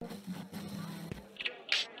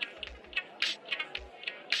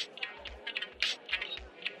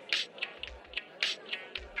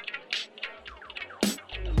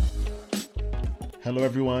Hello,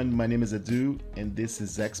 everyone. My name is Adu, and this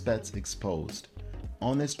is Expats Exposed,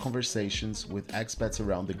 honest conversations with expats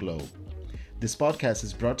around the globe. This podcast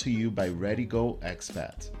is brought to you by Ready Go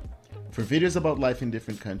Expat. For videos about life in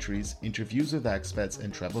different countries, interviews with expats,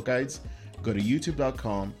 and travel guides, go to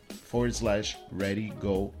youtube.com/Ready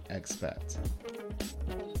Go Expat.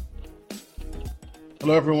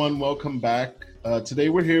 Hello, everyone. Welcome back. Today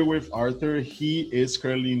we're here with Arthur. He is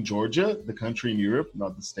currently in Georgia, the country in Europe,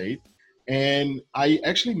 not the state. And I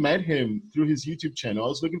actually met him through his YouTube channel. I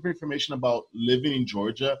was looking for information about living in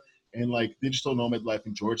Georgia and like digital nomad life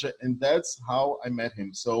in Georgia. And that's how I met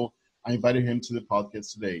him. So I invited him to the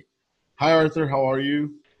podcast today. Hi, Arthur. How are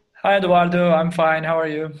you? Hi, Eduardo. I'm fine. How are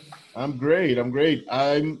you? I'm great.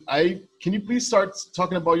 Can you please start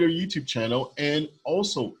talking about your YouTube channel and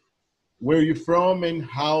also where you're from and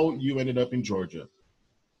how you ended up in Georgia?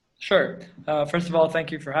 Sure. First of all,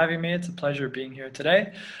 thank you for having me. It's a pleasure being here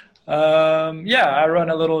today. I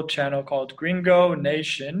run a little channel called Gringo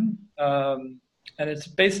Nation, and it's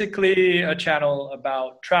basically a channel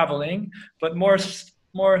about traveling, but more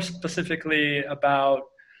specifically about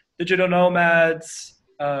digital nomads,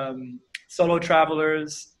 solo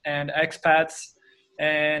travelers, and expats.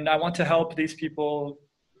 And I want to help these people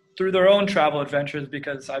through their own travel adventures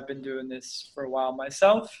because I've been doing this for a while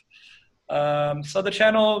myself. So the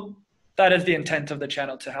channel, that is the intent of the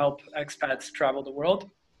channel, to help expats travel the world.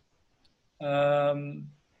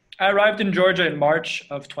 I arrived in Georgia in March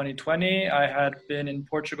of 2020. I had been in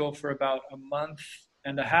Portugal for about a month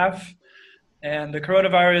and a half, and the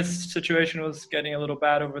coronavirus situation was getting a little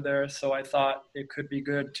bad over there, so I thought it could be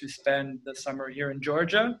good to spend the summer here in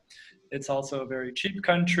Georgia. It's also a very cheap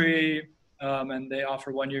country, and they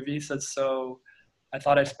offer one-year visas, so I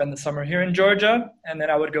thought I'd spend the summer here in Georgia, and then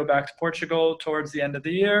I would go back to Portugal towards the end of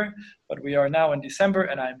the year, but we are now in December,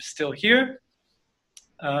 and I'm still here.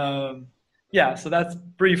 So that's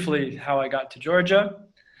briefly how I got to Georgia.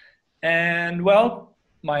 And well,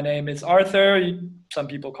 my name is Arthur. Some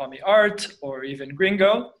people call me Art or even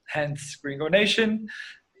Gringo, hence Gringo Nation.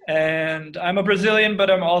 And I'm a Brazilian, but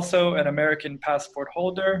I'm also an American passport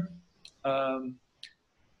holder.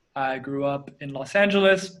 I grew up in Los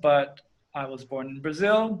Angeles, but I was born in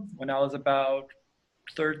Brazil. When I was about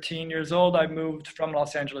 13 years old, I moved from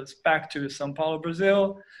Los Angeles back to São Paulo,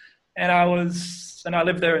 Brazil. And I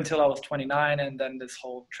lived there until I was 29, and then this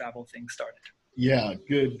whole travel thing started. Yeah,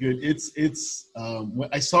 good. When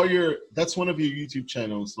I saw that's one of your YouTube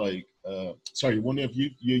channels, one of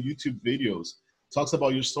your YouTube videos talks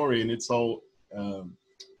about your story, and it's all the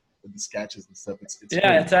sketches and stuff. It's great.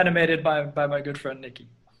 It's animated by my good friend Nikki.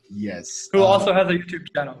 Yes. Who also has a YouTube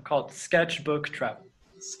channel called Sketchbook Travel.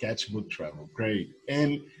 Sketchbook Travel, great.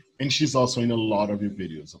 And she's also in a lot of your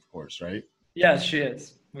videos, of course, right? Yes, she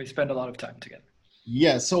is. We spend a lot of time together.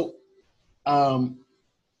 Yeah. So,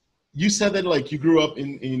 you said that like you grew up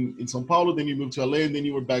in São Paulo, then you moved to LA, and then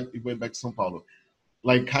you went back to São Paulo,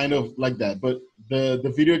 like kind of like that. But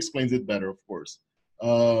the video explains it better, of course.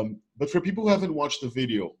 But for people who haven't watched the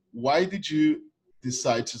video, why did you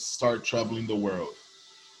decide to start traveling the world?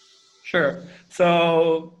 Sure.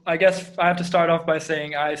 So I guess I have to start off by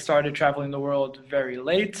saying I started traveling the world very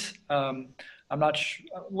late. I'm not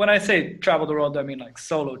when I say travel the world, I mean like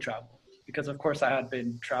solo travel, because of course I had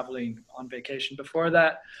been traveling on vacation before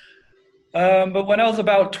that. But when I was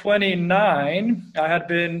about 29, I had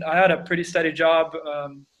a pretty steady job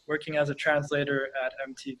working as a translator at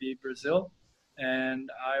MTV Brazil, and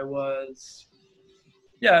it was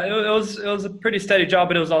a pretty steady job,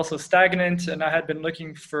 but it was also stagnant, and I had been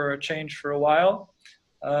looking for a change for a while.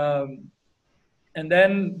 And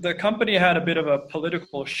then the company had a bit of a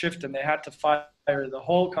political shift, and they had to fire the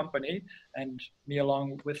whole company and me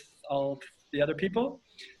along with all the other people.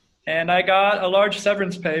 And I got a large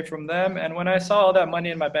severance pay from them. And when I saw all that money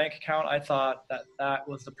in my bank account, I thought that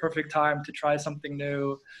was the perfect time to try something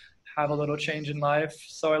new, have a little change in life.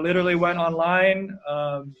 So I literally went online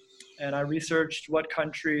and I researched what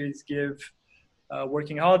countries give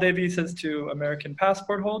working holiday visas to American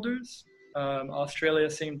passport holders. Australia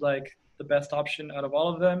seemed like the best option out of all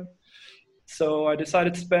of them. So I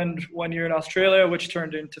decided to spend 1 year in Australia, which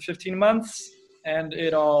turned into 15 months, and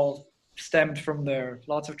it all stemmed from there.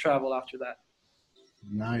 Lots of travel after that.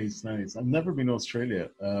 Nice. I've never been to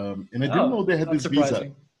Australia. And I didn't know they had this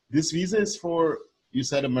visa. This visa is for, you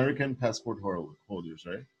said, American passport holders,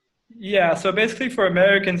 right? Yeah, so basically for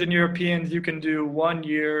Americans and Europeans, you can do 1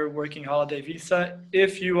 year working holiday visa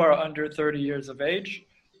if you are under 30 years of age.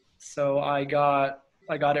 So I got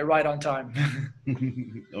it right on time.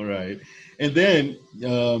 All right. And then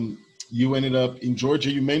you ended up in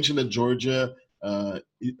Georgia. You mentioned that Georgia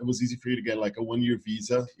it was easy for you to get like a 1-year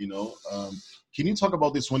visa, can you talk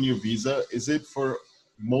about this 1-year visa? Is it for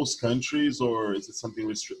most countries, or is it something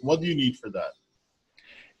restricted? What do you need for that?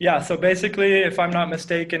 Yeah, so basically, if I'm not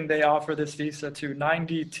mistaken, they offer this visa to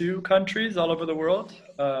 92 countries all over the world,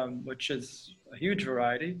 which is a huge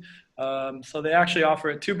variety. So they actually offer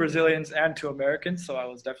it to Brazilians and to Americans. So I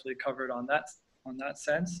was definitely covered on that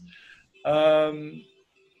sense. Um,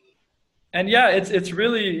 and yeah, it's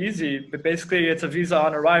really easy. But basically, it's a visa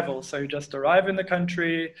on arrival. So you just arrive in the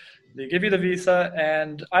country, they give you the visa,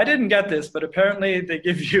 and I didn't get this, but apparently they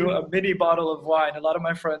give you a mini bottle of wine. A lot of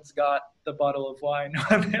my friends got the bottle of wine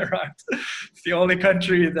when they arrived. It's the only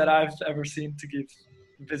country that I've ever seen to give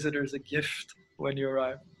visitors a gift when you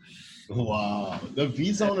arrive. Wow. The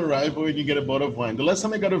visa on arrival and you get a bottle of wine. The last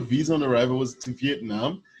time I got a visa on arrival was to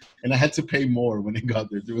Vietnam, and I had to pay more when I got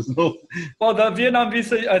there. There was no. Well, the Vietnam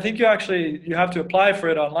visa, I think you have to apply for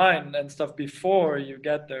it online and stuff before you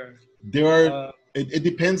get there. There are. It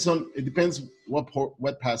depends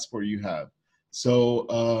what passport you have. So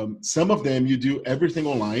some of them you do everything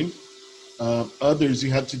online. Others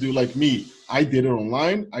you have to do like me. I did it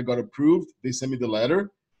online. I got approved. They sent me the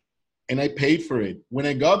letter, and I paid for it. When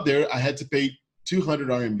I got there, I had to pay 200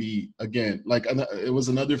 RMB again. Like it was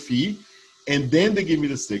another fee, and then they gave me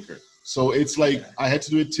the sticker. So it's like I had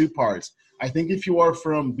to do it 2 parts. I think if you are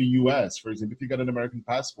from the US, for example, if you got an American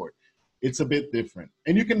passport, it's a bit different.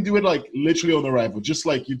 And you can do it like literally on arrival, just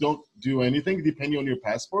like you don't do anything depending on your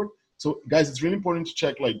passport. So guys, it's really important to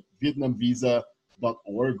check like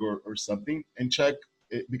vietnamvisa.org or something and check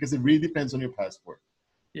it, because it really depends on your passport.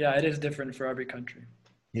 Yeah, it is different for every country.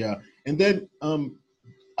 Yeah. And then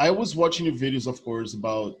I was watching your videos, of course,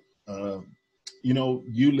 about,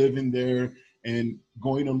 you living there and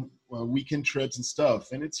going on weekend trips and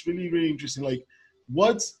stuff. And it's really, really interesting. Like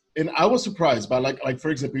and I was surprised by like, for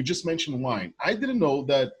example, you just mentioned wine. I didn't know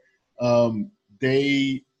that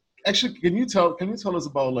they actually, can you tell us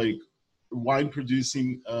about like wine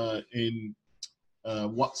producing can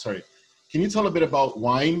you tell a bit about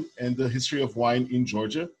wine and the history of wine in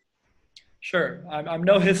Georgia? Sure. I'm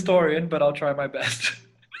no historian, but I'll try my best.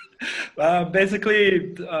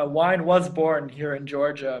 Basically, wine was born here in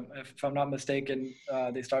Georgia. If I'm not mistaken,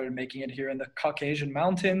 they started making it here in the Caucasian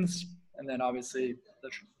Mountains, and then obviously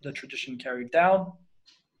the tradition carried down.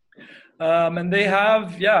 And they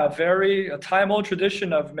have, a time-old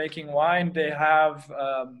tradition of making wine. They have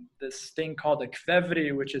this thing called a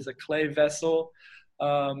qvevri, which is a clay vessel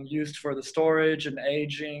used for the storage and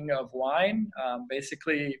aging of wine.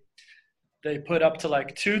 Basically, they put up to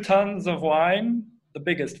like 2 tons of wine. The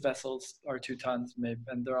biggest vessels are 2 tons, maybe,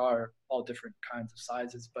 and there are all different kinds of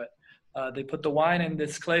sizes. But they put the wine in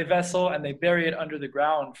this clay vessel and they bury it under the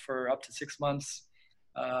ground for up to 6 months.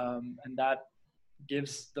 And that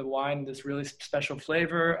gives the wine this really special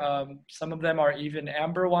flavor. Some of them are even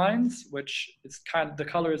amber wines, which is the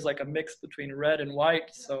color is like a mix between red and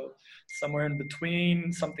white. So somewhere in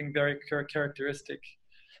between, something very characteristic.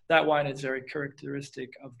 That wine is very characteristic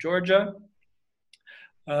of Georgia.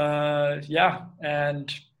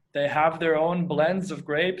 And they have their own blends of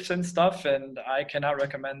grapes and stuff, and I cannot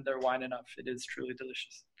recommend their wine enough. It is truly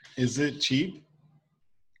delicious. Is it cheap?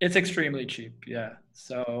 It's extremely cheap, yeah.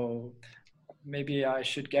 So maybe I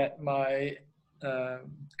should get my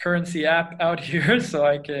currency app out here so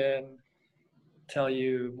I can tell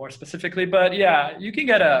you more specifically. But yeah, you can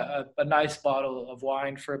get a nice bottle of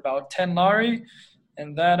wine for about 10 lari,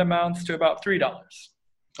 and that amounts to about $3.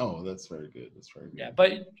 Oh, that's very good. That's very good. Yeah,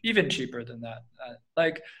 but even cheaper than that.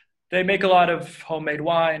 Like they make a lot of homemade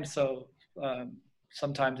wine, so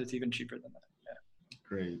sometimes it's even cheaper than that. Yeah.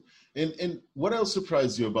 Great. And what else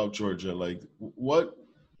surprised you about Georgia? Like what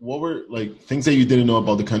were like things that you didn't know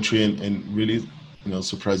about the country and really,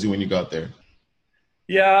 surprised you when you got there?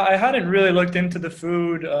 Yeah, I hadn't really looked into the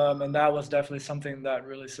food, and that was definitely something that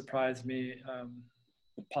really surprised me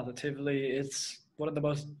positively. It's one of the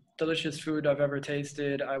most delicious food I've ever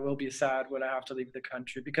tasted. I will be sad when I have to leave the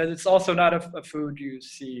country because it's also not a food you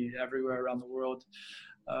see everywhere around the world.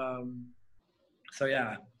 So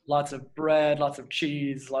yeah, lots of bread, lots of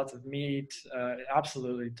cheese, lots of meat,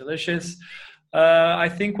 absolutely delicious. I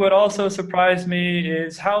think what also surprised me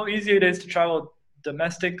is how easy it is to travel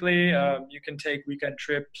domestically. You can take weekend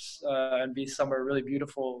trips and be somewhere really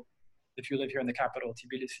beautiful. If you live here in the capital,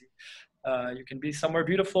 Tbilisi, you can be somewhere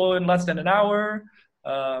beautiful in less than an hour.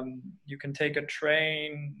 You can take a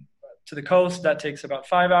train to the coast that takes about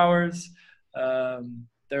 5 hours.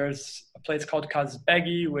 There's a place called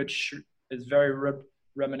Kazbegi, which is very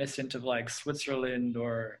reminiscent of like Switzerland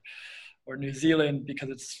or New Zealand because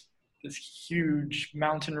it's this huge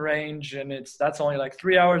mountain range, and that's only like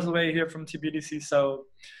 3 hours away here from Tbilisi. So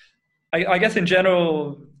I guess in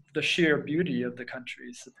general, the sheer beauty of the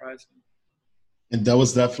country surprised me. And that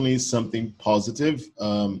was definitely something positive.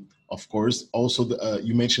 Of course, also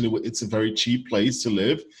you mentioned it's a very cheap place to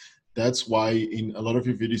live. That's why in a lot of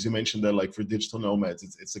your videos you mentioned that, like, for digital nomads,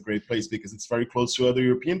 it's a great place because it's very close to other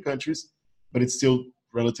European countries, but it's still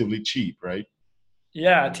relatively cheap, right?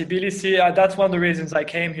 Yeah, Tbilisi, that's one of the reasons I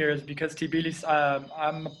came here, is because Tbilisi,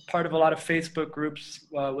 I'm part of a lot of Facebook groups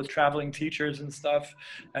with traveling teachers and stuff.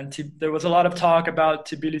 And there was a lot of talk about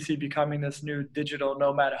Tbilisi becoming this new digital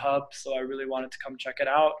nomad hub. So I really wanted to come check it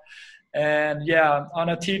out. And yeah, on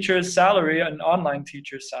a teacher's salary, an online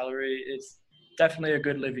teacher's salary, it's definitely a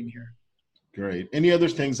good living here. Great. Any other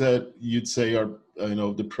things that you'd say are,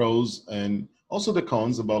 the pros and also the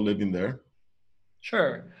cons about living there?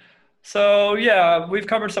 Sure. So yeah, we've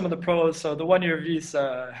covered some of the pros. So the 1 year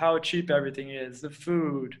visa, how cheap everything is, the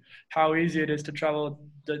food, how easy it is to travel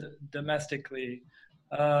domestically.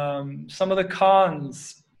 Some of the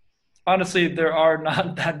cons, honestly, there are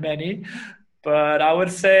not that many, but I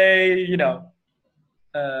would say,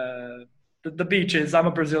 the beaches. I'm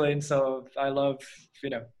a Brazilian, so I love,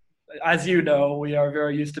 as you know, we are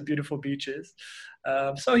very used to beautiful beaches.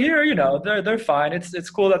 So here, they're fine. It's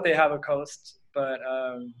cool that they have a coast, but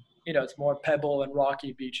it's more pebble and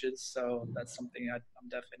rocky beaches, so that's something I'm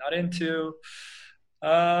definitely not into.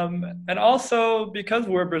 And also because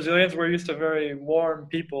we're Brazilians, we're used to very warm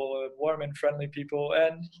people, warm and friendly people.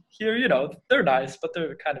 And here, they're nice, but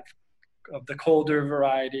they're kind of the colder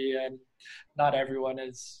variety, and not everyone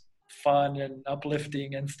is fun and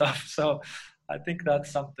uplifting and stuff. So I think that's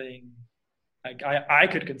something like I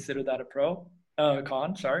could consider that a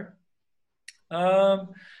con, sorry.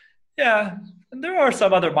 Yeah, and there are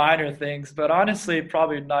some other minor things, but honestly,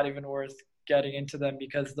 probably not even worth getting into them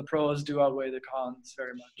because the pros do outweigh the cons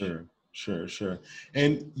very much. Sure.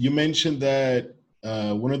 And you mentioned that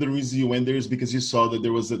one of the reasons you went there is because you saw that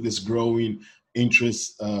there was this growing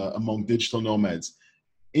interest among digital nomads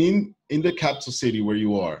in the capital city where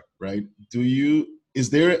you are, right? Is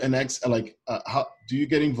there how do you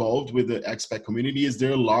get involved with the expat community? Is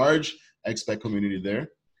there a large expat community there?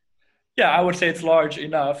 Yeah, I would say it's large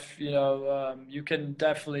enough. You can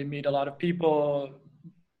definitely meet a lot of people.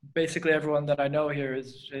 Basically, everyone that I know here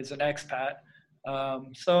is an expat.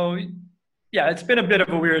 So, yeah, it's been a bit of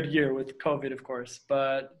a weird year with COVID, of course.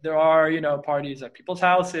 But there are, parties at people's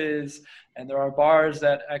houses, and there are bars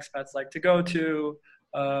that expats like to go to.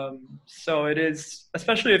 So it is,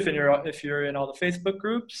 especially if you're in all the Facebook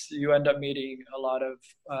groups, you end up meeting a lot of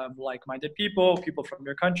like-minded people from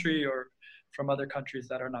your country or from other countries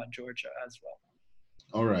that are not Georgia as well.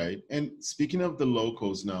 All right. And speaking about the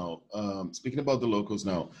locals now,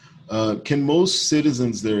 can most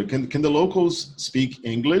citizens there, can the locals speak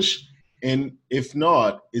English? And if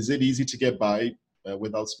not, is it easy to get by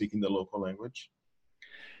without speaking the local language?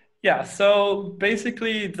 Yeah, so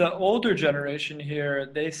basically the older generation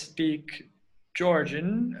here, they speak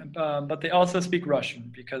Georgian, but they also speak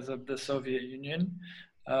Russian because of the Soviet Union.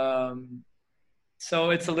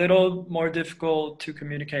 So it's a little more difficult to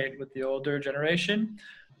communicate with the older generation.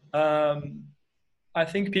 I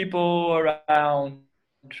think people around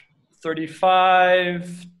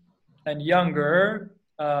 35 and younger,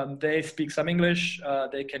 they speak some English.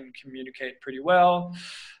 They can communicate pretty well.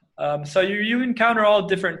 So you encounter all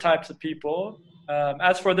different types of people.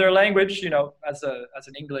 As for their language, as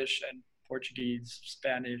an English and Portuguese,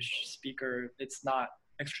 Spanish speaker, it's not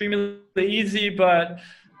extremely easy, but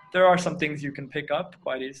there are some things you can pick up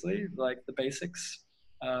quite easily, like the basics.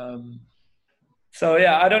 So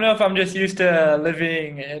yeah, I don't know if I'm just used to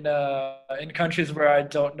living in countries where I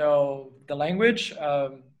don't know the language,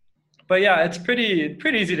 but yeah, it's pretty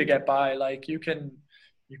easy to get by. Like you can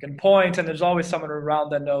point, and there's always someone around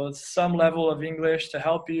that knows some level of English to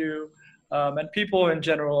help you, and people in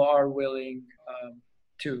general are willing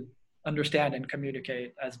to understand and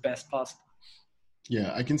communicate as best possible.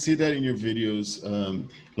 Yeah, I can see that in your videos.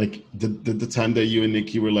 Like the time that you and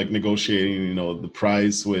Nikki were like negotiating, the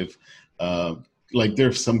price with, like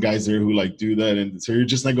there's some guys there who like do that, and so you're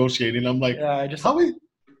just negotiating. I'm like, yeah, I just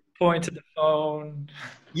point to the phone.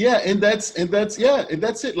 Yeah, and that's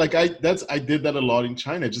it. Like I did that a lot in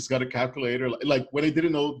China. I just got a calculator. Like when I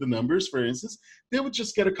didn't know the numbers, for instance, they would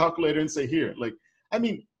just get a calculator and say, here. Like, I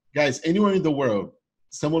mean, guys, anywhere in the world,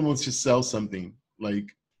 someone wants to sell something, like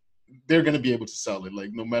they're gonna be able to sell it,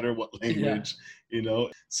 like no matter what language,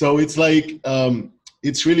 So it's like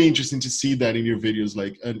it's really interesting to see that in your videos,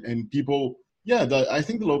 like and people. Yeah, I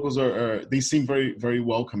think the locals they seem very, very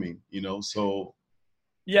welcoming, So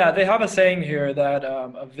Yeah, they have a saying here that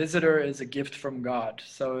a visitor is a gift from God.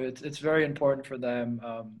 So it's very important for them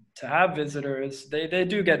to have visitors. They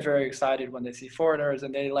do get very excited when they see foreigners,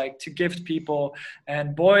 and they like to gift people.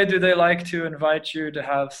 And boy, do they like to invite you to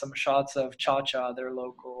have some shots of cha-cha, their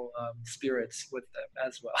local spirits, with them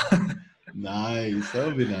as well. Nice, that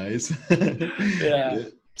would be nice. Yeah, Yeah.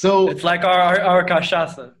 So it's like our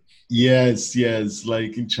cachaça. yes, yes,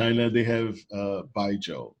 like in China they have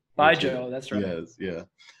baijiu, which is Baijiu, that's right. yes, yeah.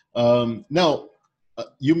 Now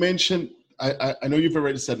you mentioned I know you've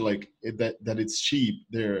already said like that it's cheap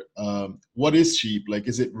there. What is cheap? Like,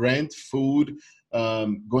 is it rent, food,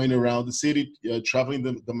 going around the city, traveling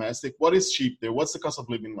the domestic? What is cheap there? What's the cost of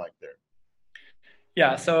living like there?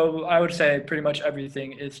 Yeah, so I would say pretty much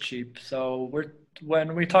everything is cheap. So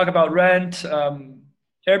when we talk about rent,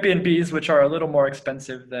 Airbnbs, which are a little more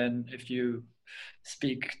expensive than if you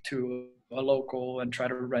speak to a local and try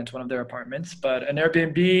to rent one of their apartments, but an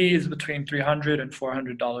Airbnb is between $300 and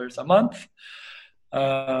 $400 a month.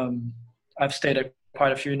 Um, I've stayed at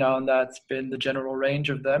quite a few now, and that's been the general range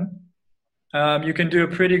of them. You can do a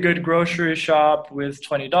pretty good grocery shop with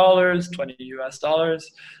 $20, 20 US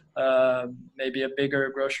dollars. Maybe a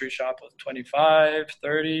bigger grocery shop with 25,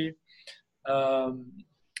 30. Um,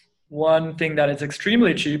 One thing that is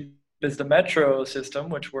extremely cheap is the metro system,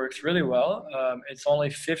 which works really well. It's only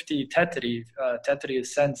 50 tetri. Tetri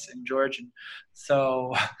is cents in Georgian.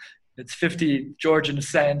 So it's 50 Georgian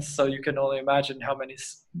cents. So you can only imagine how many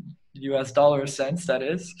US dollar cents that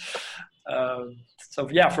is. So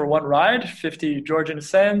yeah, for one ride, 50 Georgian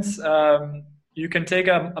cents. You can take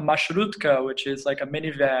a marshrutka, which is like a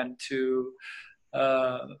minivan, to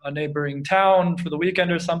a neighboring town for the weekend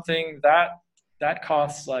or something. That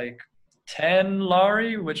costs like 10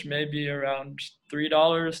 lari, which may be around $3,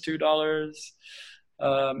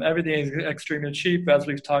 $2. Everything is extremely cheap, as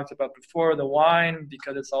we've talked about before. The wine,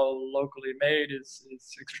 because it's all locally made, is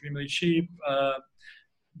extremely cheap.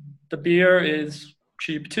 The beer is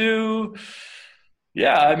cheap too.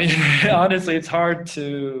 Yeah, I mean, honestly, it's hard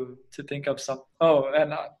to think of some. Oh,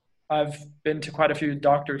 and I've been to quite a few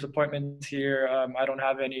doctor's appointments here. I don't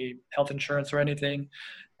have any health insurance or anything,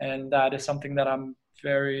 and that is something that I'm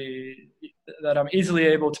easily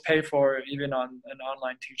able to pay for, even on an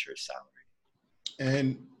online teacher's salary.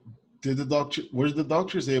 And were the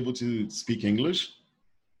doctors able to speak English?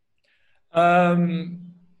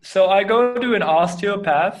 So I go to an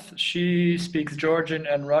osteopath. She speaks Georgian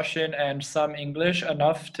and Russian and some English,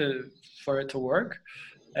 enough for it to work.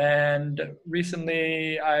 And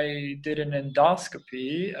recently I did an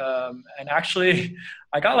endoscopy, and actually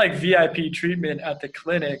I got like VIP treatment at the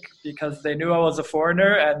clinic because they knew I was a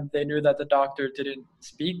foreigner and they knew that the doctor didn't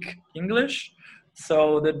speak English.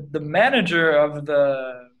 So the manager of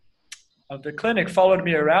the clinic followed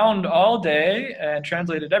me around all day and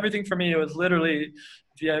translated everything for me. It was literally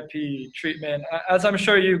VIP treatment, as I'm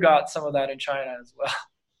sure you got some of that in China as well.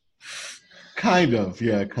 Kind of,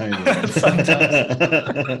 yeah, kind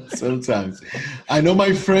Sometimes. of. Sometimes. I know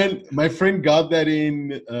my friend got that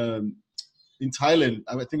in Thailand.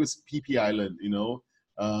 I think it was PP Island, you know.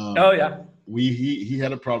 Oh Um, yeah. he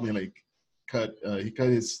had a problem, like he cut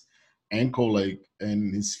his ankle, like,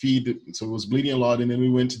 and his feet, so it was bleeding a lot. And then we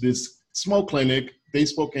went to this small clinic. They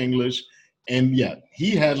spoke English, and yeah,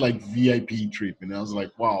 he had like VIP treatment. I was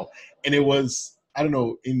like, wow. And it was, I don't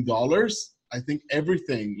know, in dollars. I think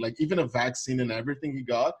everything, like even a vaccine and everything he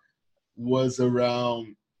got, was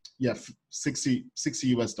around, yeah, 60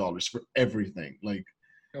 US dollars for everything. Like,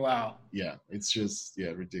 Wow. yeah, it's just, yeah,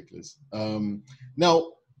 ridiculous.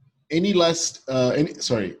 Now, any last,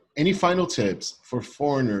 any final tips for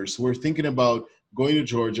foreigners who are thinking about going to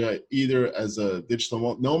Georgia, either as a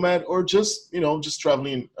digital nomad or just, just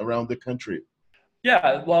traveling around the country?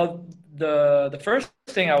 Yeah, well, the first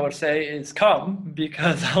thing I would say is come,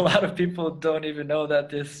 because a lot of people don't even know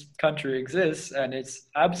that this country exists, and it's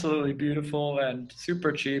absolutely beautiful and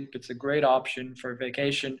super cheap. It's a great option for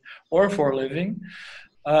vacation or for living.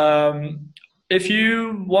 Um, if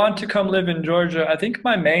you want to come live in Georgia, I think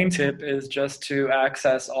my main tip is just to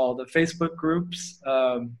access all the Facebook groups.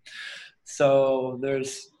 So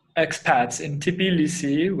there's expats in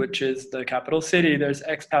Tbilisi, which is the capital city. There's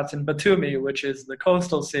expats in Batumi, which is the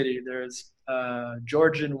coastal city. There's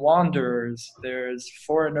Georgian wanderers. There's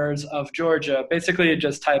foreigners of Georgia. Basically, you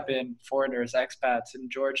just type in foreigners, expats in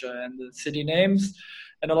Georgia, and the city names,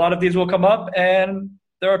 and a lot of these will come up. And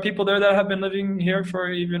there are people there that have been living here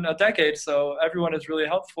for even a decade. So everyone is really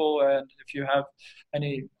helpful. And if you have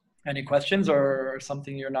any questions or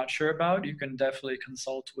something you're not sure about, you can definitely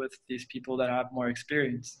consult with these people that have more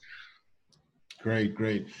experience. Great,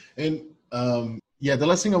 great. And Yeah, the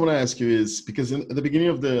last thing I want to ask you is because at the beginning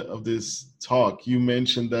of this talk, you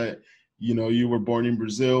mentioned that you were born in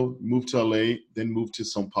Brazil, moved to LA, then moved to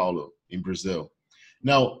São Paulo in Brazil.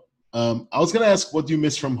 Now, I was going to ask what do you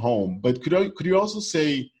miss from home, but could you also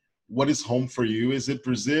say what is home for you? Is it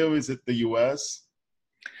Brazil? Is it the US?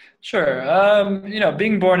 Sure.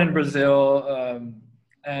 Being born in Brazil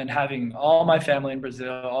and having all my family in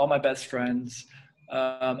Brazil, all my best friends,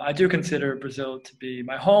 I do consider Brazil to be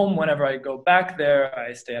my home. Whenever I go back there,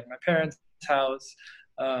 I stay at my parents' house,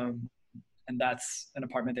 and that's an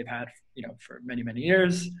apartment they've had, for many, many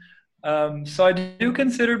years. So I do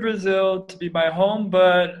consider Brazil to be my home,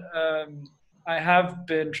 but I have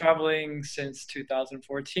been traveling since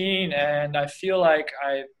 2014, and I feel like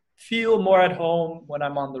I feel more at home when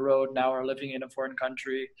I'm on the road now or living in a foreign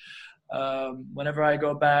country. Whenever I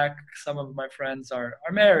go back, some of my friends are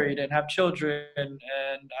married and have children,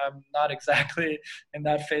 and I'm not exactly in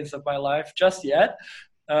that phase of my life just yet.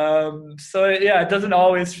 So yeah, it doesn't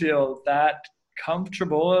always feel that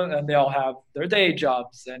comfortable, and they all have their day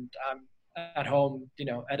jobs, and I'm at home,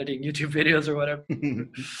 editing YouTube videos or whatever.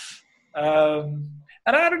 And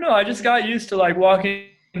I don't know, I just got used to like walking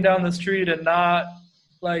down the street and not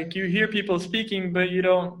like you hear people speaking, but you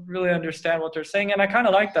don't really understand what they're saying. And I kind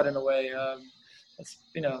of like that in a way.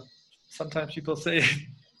 Sometimes people say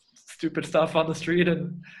stupid stuff on the street,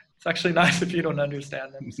 and it's actually nice if you don't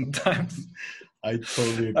understand them sometimes. I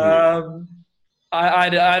totally agree.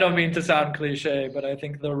 I don't mean to sound cliche, but I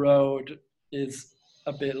think the road is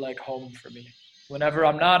a bit like home for me. Whenever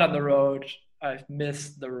I'm not on the road, I miss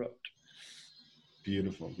the road.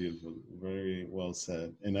 Beautiful, beautiful. Very well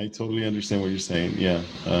said. And I totally understand what you're saying. Yeah.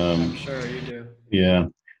 I'm sure you do. Yeah.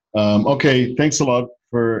 Okay. Thanks a lot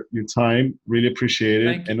for your time. Really appreciate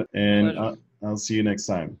it. Thank you. And I'll see you next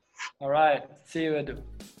time. All right. See you, Edu.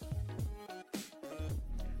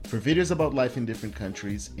 For videos about life in different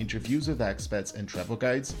countries, interviews with expats and travel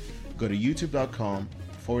guides, go to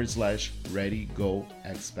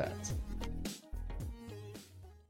youtube.com/ReadyGoExpat.